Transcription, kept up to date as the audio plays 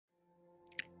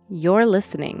You're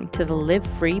listening to the Live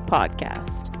Free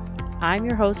podcast. I'm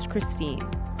your host, Christine,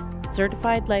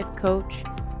 certified life coach,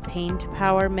 pain to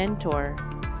power mentor,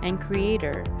 and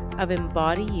creator of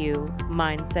Embody You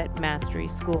Mindset Mastery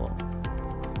School.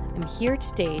 I'm here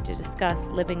today to discuss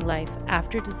living life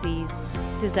after disease,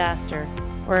 disaster,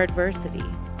 or adversity,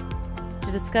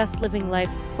 to discuss living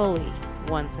life fully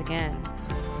once again,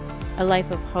 a life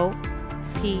of hope,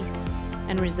 peace,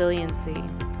 and resiliency,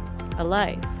 a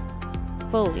life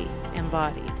fully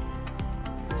embodied.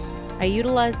 I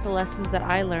utilize the lessons that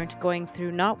I learned going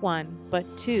through not one, but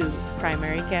two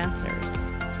primary cancers.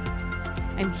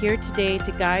 I'm here today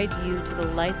to guide you to the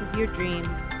life of your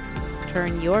dreams,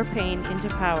 turn your pain into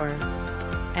power,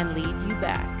 and lead you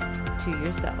back to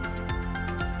yourself.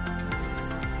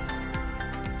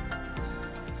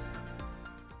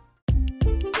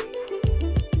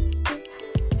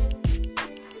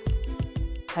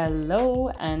 Hello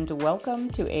and welcome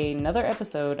to another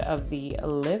episode of the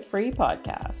Live Free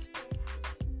podcast.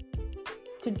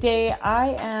 Today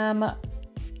I am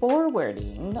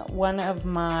forwarding one of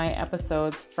my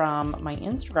episodes from my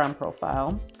Instagram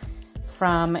profile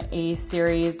from a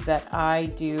series that I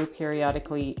do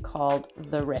periodically called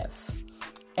The Riff.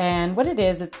 And what it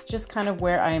is, it's just kind of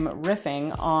where I'm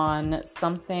riffing on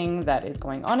something that is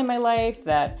going on in my life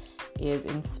that is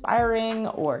inspiring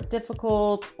or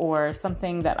difficult, or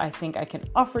something that I think I can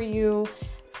offer you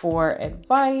for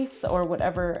advice or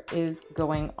whatever is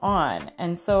going on.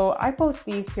 And so I post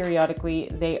these periodically.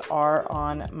 They are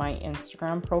on my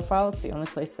Instagram profile. It's the only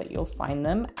place that you'll find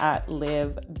them, at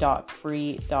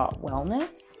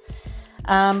live.free.wellness.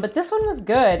 But this one was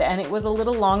good, and it was a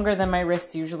little longer than my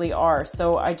riffs usually are.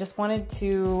 So I just wanted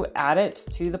to add it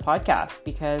to the podcast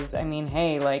because, I mean,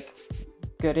 hey, like,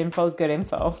 good info is good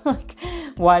info. Like,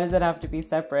 why does it have to be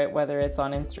separate, whether it's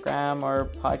on Instagram or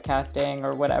podcasting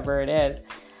or whatever it is?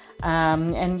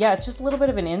 And yeah, it's just a little bit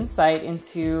of an insight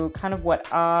into kind of what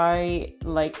I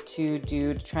like to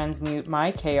do to transmute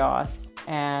my chaos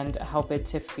and help it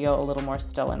to feel a little more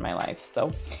still in my life.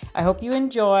 So I hope you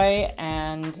enjoy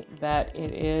and that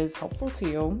it is helpful to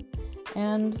you.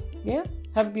 And yeah,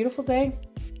 have a beautiful day.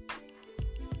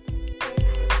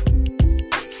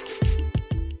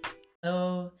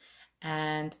 Hello,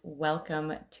 and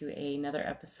welcome to another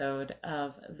episode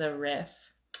of The Riff.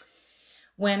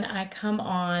 When I come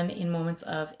on in moments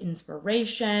of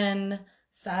inspiration,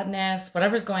 sadness,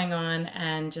 whatever's going on,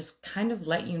 and just kind of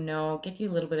let you know, give you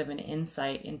a little bit of an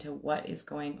insight into what is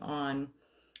going on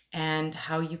and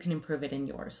how you can improve it in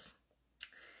yours.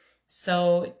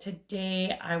 So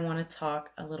today I want to talk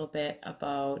a little bit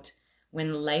about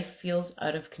when life feels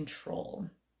out of control.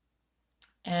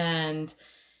 And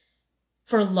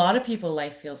for a lot of people,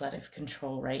 life feels out of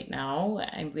control right now,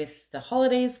 and with the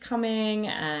holidays coming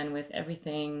and with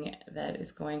everything that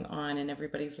is going on in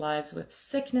everybody's lives, with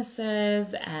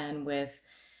sicknesses and with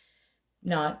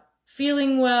not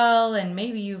feeling well, and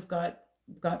maybe you've got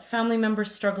family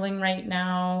members struggling right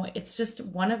now. It's just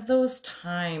one of those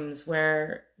times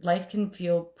where life can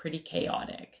feel pretty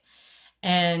chaotic.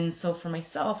 And so for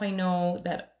myself, I know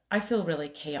that I feel really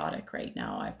chaotic right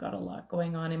now. I've got a lot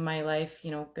going on in my life,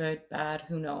 good, bad,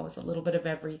 who knows, a little bit of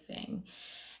everything.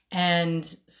 And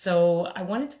so I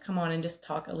wanted to come on and just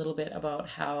talk a little bit about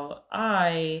how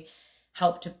I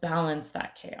help to balance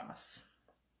that chaos.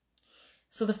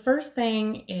 So the first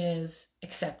thing is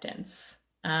acceptance.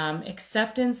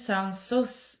 Acceptance sounds so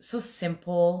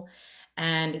simple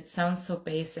and it sounds so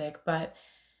basic, but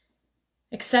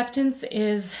acceptance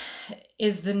is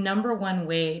the number one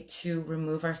way to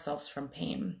remove ourselves from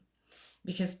pain,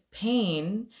 because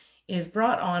pain is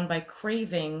brought on by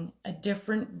craving a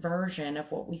different version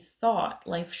of what we thought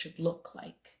life should look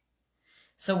like.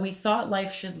 So we thought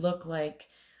life should look like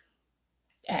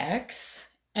X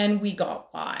and we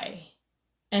got Y.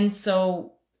 And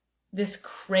so this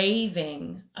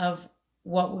craving of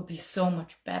what would be so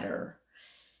much better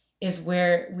is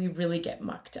where we really get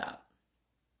mucked up.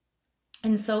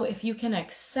 And so if you can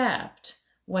accept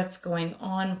what's going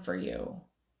on for you,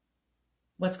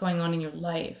 what's going on in your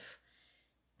life,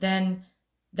 then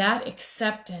that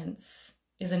acceptance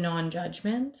is a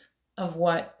non-judgment of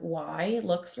what Y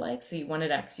looks like. So you wanted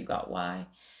X, you got Y.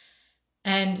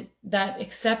 And that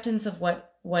acceptance of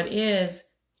what is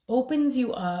opens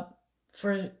you up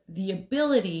for the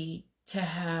ability to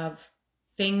have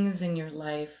things in your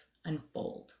life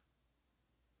unfold.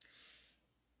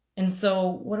 And so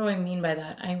what do I mean by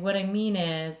that? What I mean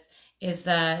is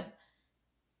that,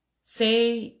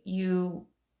 say you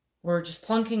were just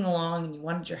plunking along and you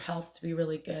wanted your health to be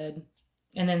really good,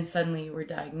 and then suddenly you were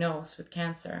diagnosed with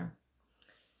cancer.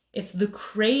 It's the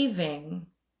craving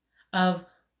of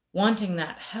wanting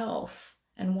that health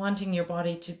and wanting your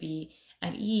body to be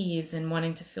at ease and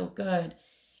wanting to feel good.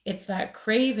 It's that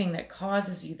craving that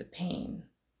causes you the pain.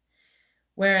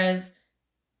 Whereas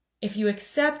if you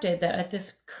accepted that at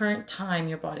this current time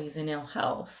your body is in ill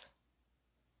health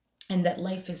and that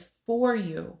life is for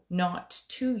you, not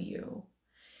to you,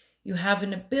 you have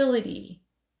an ability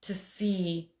to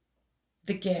see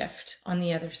the gift on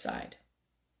the other side.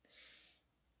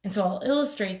 And so I'll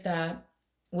illustrate that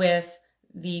with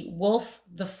the wolf,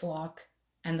 the flock,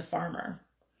 and the farmer.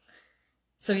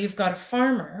 So you've got a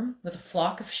farmer with a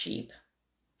flock of sheep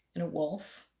and a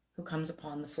wolf who comes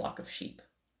upon the flock of sheep.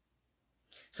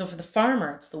 So for the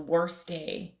farmer, it's the worst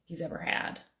day he's ever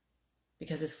had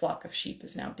because his flock of sheep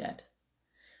is now dead.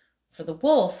 For the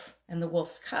wolf and the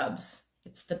wolf's cubs,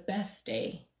 it's the best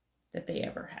day that they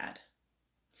ever had.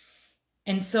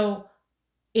 And so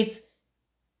it's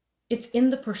in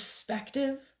the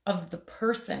perspective of the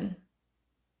person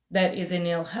that is in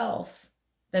ill health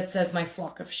that says my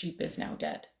flock of sheep is now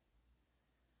dead.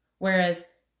 Whereas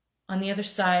on the other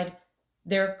side,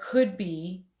 there could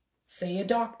be, say, a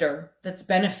doctor that's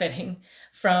benefiting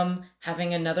from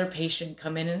having another patient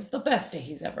come in and it's the best day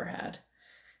he's ever had.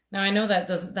 Now I know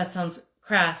that sounds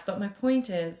crass, but my point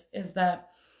is that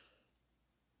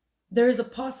there is a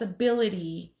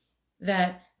possibility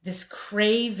that this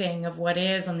craving of what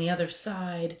is on the other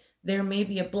side, there may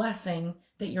be a blessing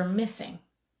that you're missing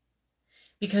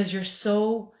because you're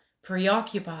so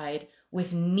preoccupied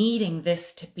with needing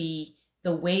this to be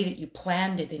the way that you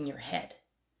planned it in your head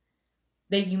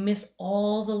that you miss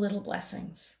all the little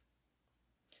blessings.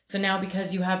 So now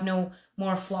because you have no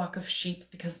more flock of sheep,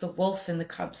 because the wolf and the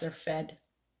cubs are fed,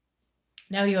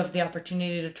 now you have the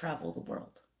opportunity to travel the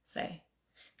world, say,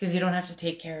 because you don't have to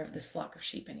take care of this flock of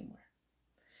sheep anymore.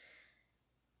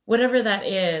 Whatever that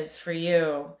is for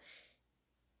you,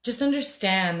 just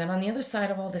understand that on the other side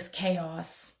of all this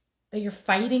chaos that you're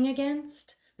fighting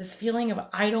against, this feeling of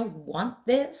I don't want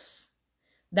this,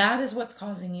 that is what's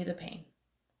causing you the pain.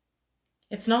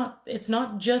 It's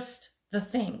not just the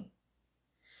thing.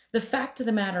 The fact of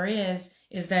the matter is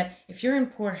that if you're in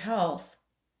poor health,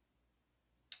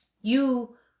 the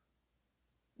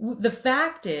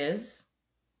fact is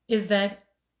that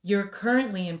you're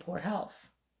currently in poor health.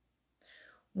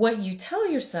 What you tell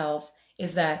yourself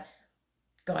is that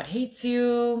God hates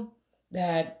you,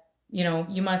 that,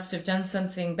 you must have done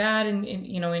something bad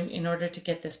in order to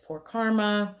get this poor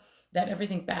karma, that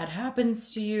everything bad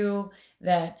happens to you,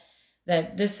 that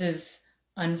this is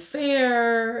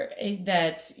unfair,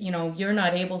 that, you're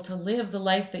not able to live the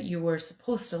life that you were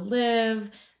supposed to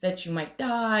live, that you might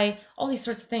die, all these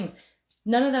sorts of things.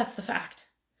 None of that's the fact.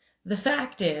 The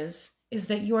fact is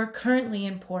that you are currently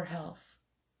in poor health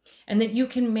and that you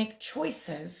can make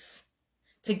choices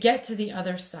to get to the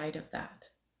other side of that.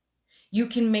 You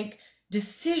can make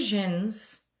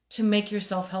decisions to make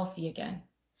yourself healthy again.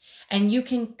 And you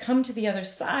can come to the other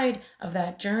side of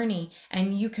that journey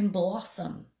and you can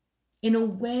blossom in a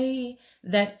way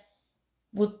that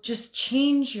will just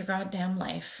change your goddamn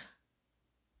life.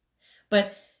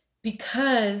 But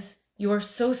because you are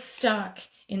so stuck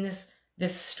in this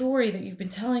story that you've been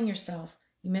telling yourself,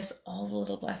 you miss all the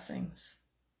little blessings.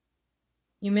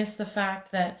 You miss the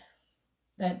fact that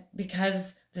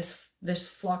because this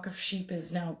flock of sheep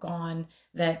is now gone,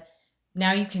 that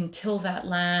now you can till that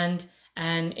land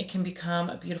and it can become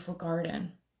a beautiful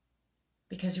garden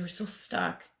because you were so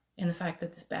stuck in the fact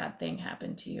that this bad thing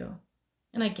happened to you.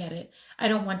 And I get it. I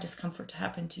don't want discomfort to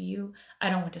happen to you. I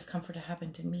don't want discomfort to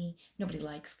happen to me. Nobody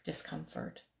likes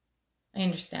discomfort. I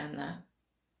understand that.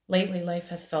 Lately, life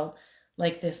has felt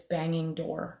like this banging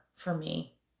door for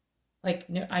me. Like,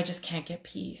 no, I just can't get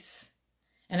peace.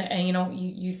 And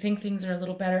you think things are a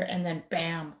little better and then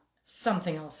bam,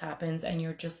 something else happens and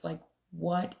you're just like,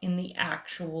 what in the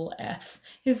actual F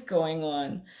is going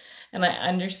on? And I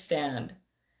understand.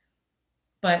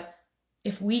 But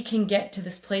if we can get to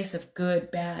this place of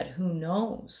good, bad, who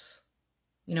knows?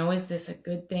 Is this a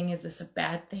good thing? Is this a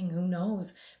bad thing? Who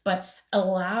knows? But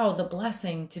allow the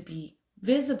blessing to be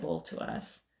visible to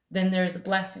us, then there's a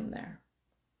blessing there.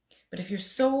 But if you're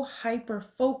so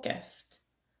hyper-focused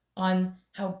on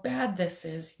how bad this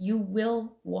is, you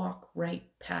will walk right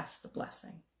past the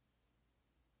blessing.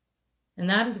 And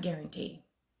that is a guarantee.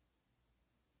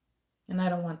 And I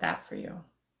don't want that for you.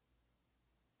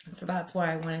 And so that's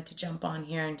why I wanted to jump on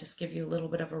here and just give you a little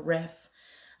bit of a riff,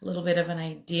 a little bit of an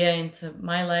idea into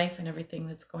my life and everything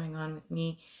that's going on with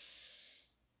me.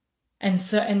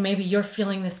 And maybe you're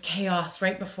feeling this chaos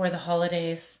right before the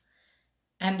holidays.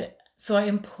 And so I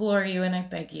implore you and I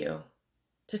beg you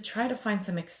to try to find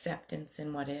some acceptance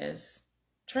in what is.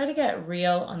 Try to get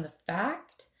real on the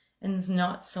fact and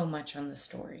not so much on the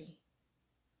story.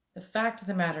 The fact of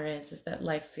the matter is that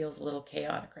life feels a little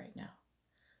chaotic right now.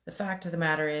 The fact of the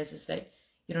matter is that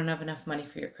you don't have enough money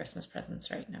for your Christmas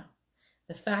presents right now.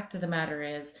 The fact of the matter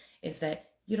is that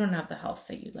you don't have the health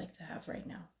that you'd like to have right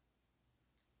now.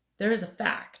 There is a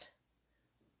fact,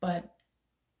 but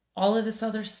all of this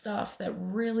other stuff that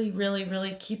really, really,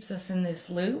 really keeps us in this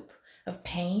loop of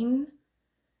pain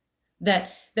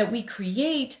that we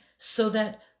create so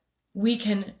that we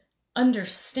can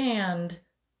understand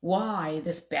why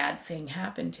this bad thing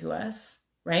happened to us,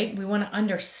 right? We want to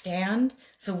understand,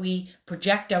 so we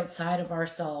project outside of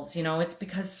ourselves. It's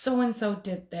because so-and-so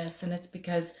did this, and it's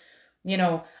because,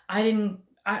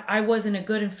 I wasn't a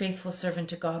good and faithful servant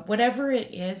to God. Whatever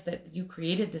it is that you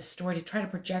created this story to try to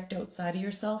project outside of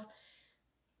yourself,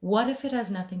 what if it has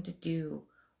nothing to do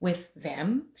with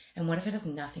them? And what if it has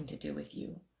nothing to do with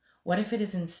you? What if it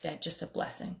is instead just a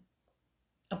blessing?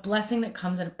 A blessing that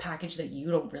comes in a package that you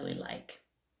don't really like.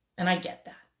 And I get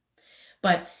that.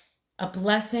 But a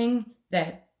blessing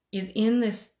that is in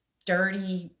this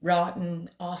dirty, rotten,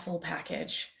 awful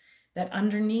package, that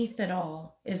underneath it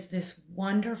all is this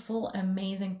wonderful,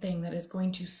 amazing thing that is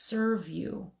going to serve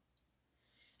you.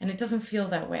 And it doesn't feel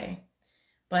that way.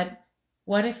 But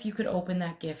what if you could open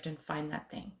that gift and find that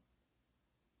thing?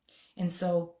 And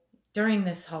so during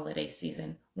this holiday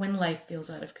season, when life feels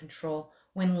out of control,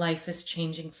 when life is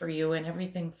changing for you and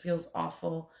everything feels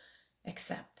awful,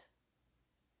 accept.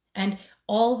 And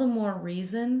all the more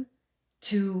reason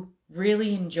to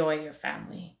really enjoy your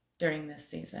family during this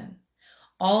season.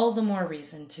 All the more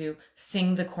reason to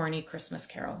sing the corny Christmas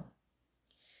carol.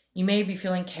 You may be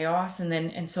feeling chaos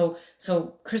and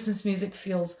so Christmas music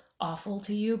feels awful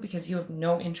to you because you have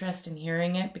no interest in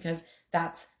hearing it, because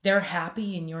they're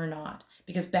happy and you're not,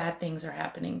 because bad things are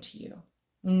happening to you,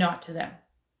 not to them.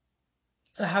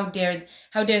 So how dare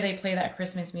they play that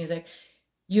Christmas music?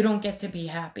 You don't get to be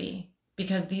happy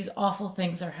because these awful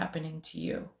things are happening to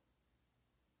you.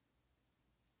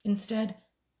 Instead,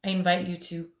 I invite you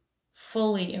to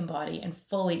fully embody and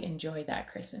fully enjoy that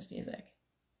Christmas music.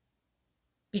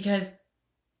 Because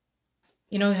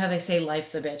you know how they say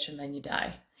life's a bitch and then you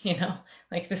die,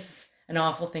 like this is an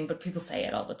awful thing, but people say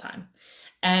it all the time.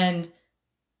 And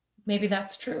maybe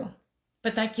that's true,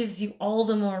 but that gives you all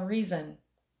the more reason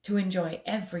to enjoy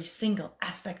every single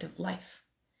aspect of life.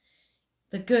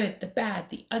 The good, the bad,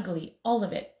 the ugly, all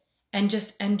of it. And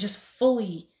just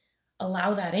fully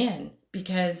allow that in,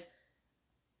 because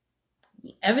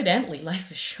evidently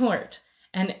life is short,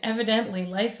 and evidently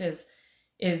life is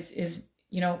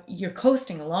you're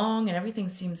coasting along and everything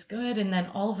seems good, and then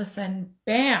all of a sudden,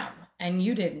 bam, and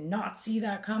you did not see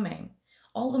that coming.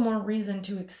 All the more reason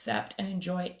to accept and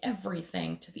enjoy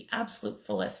everything to the absolute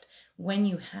fullest when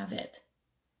you have it.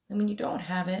 And when you don't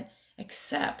have it,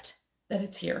 accept that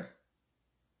it's here.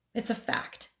 It's a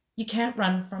fact. You can't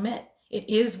run from it. It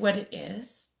is what it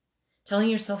is. Telling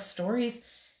yourself stories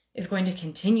is going to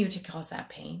continue to cause that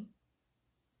pain.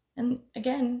 And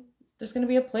again, there's going to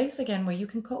be a place again where you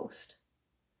can coast.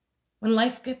 When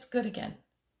life gets good again.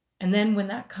 And then when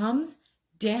that comes,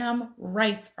 damn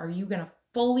rights are you going to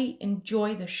fully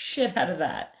enjoy the shit out of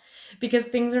that. Because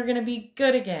things are going to be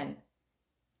good again.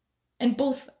 And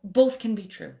both can be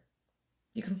true.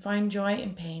 You can find joy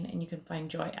in pain and you can find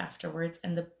joy afterwards.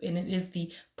 And it is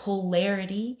the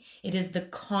polarity, it is the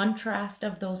contrast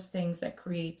of those things that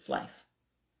creates life.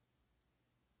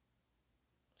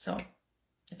 So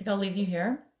I think I'll leave you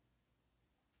here.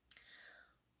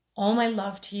 All my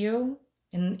love to you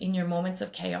in your moments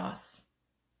of chaos.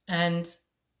 And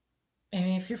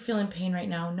if you're feeling pain right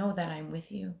now, know that I'm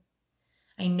with you.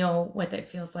 I know what that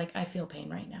feels like. I feel pain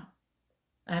right now.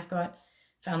 I've got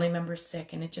family members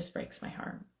sick and it just breaks my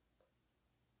heart.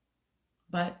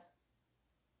 But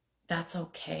that's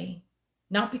okay.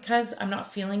 Not because I'm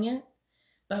not feeling it,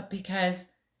 but because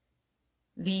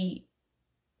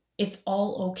it's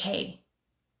all okay.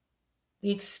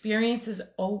 The experience is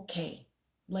okay.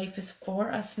 Life is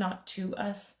for us, not to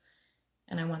us.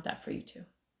 And I want that for you too.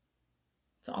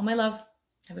 So all my love.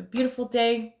 Have a beautiful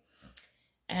day.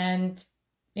 And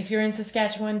if you're in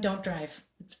Saskatchewan, don't drive.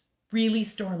 It's really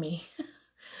stormy.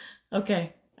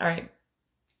 Okay. All right.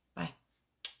 Bye.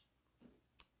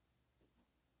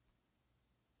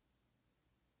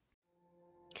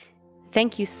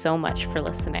 Thank you so much for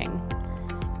listening.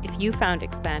 If you found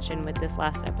expansion with this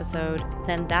last episode,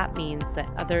 then that means that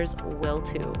others will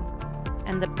too.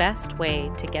 And the best way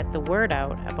to get the word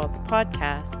out about the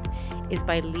podcast is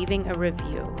by leaving a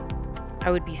review. I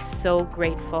would be so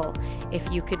grateful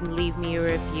if you could leave me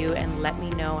a review and let me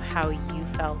know how you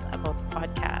felt about the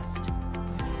podcast.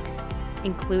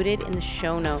 Included in the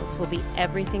show notes will be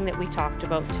everything that we talked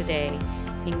about today,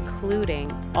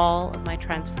 including all of my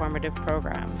transformative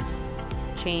programs.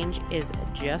 Change is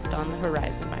just on the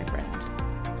horizon, my friend.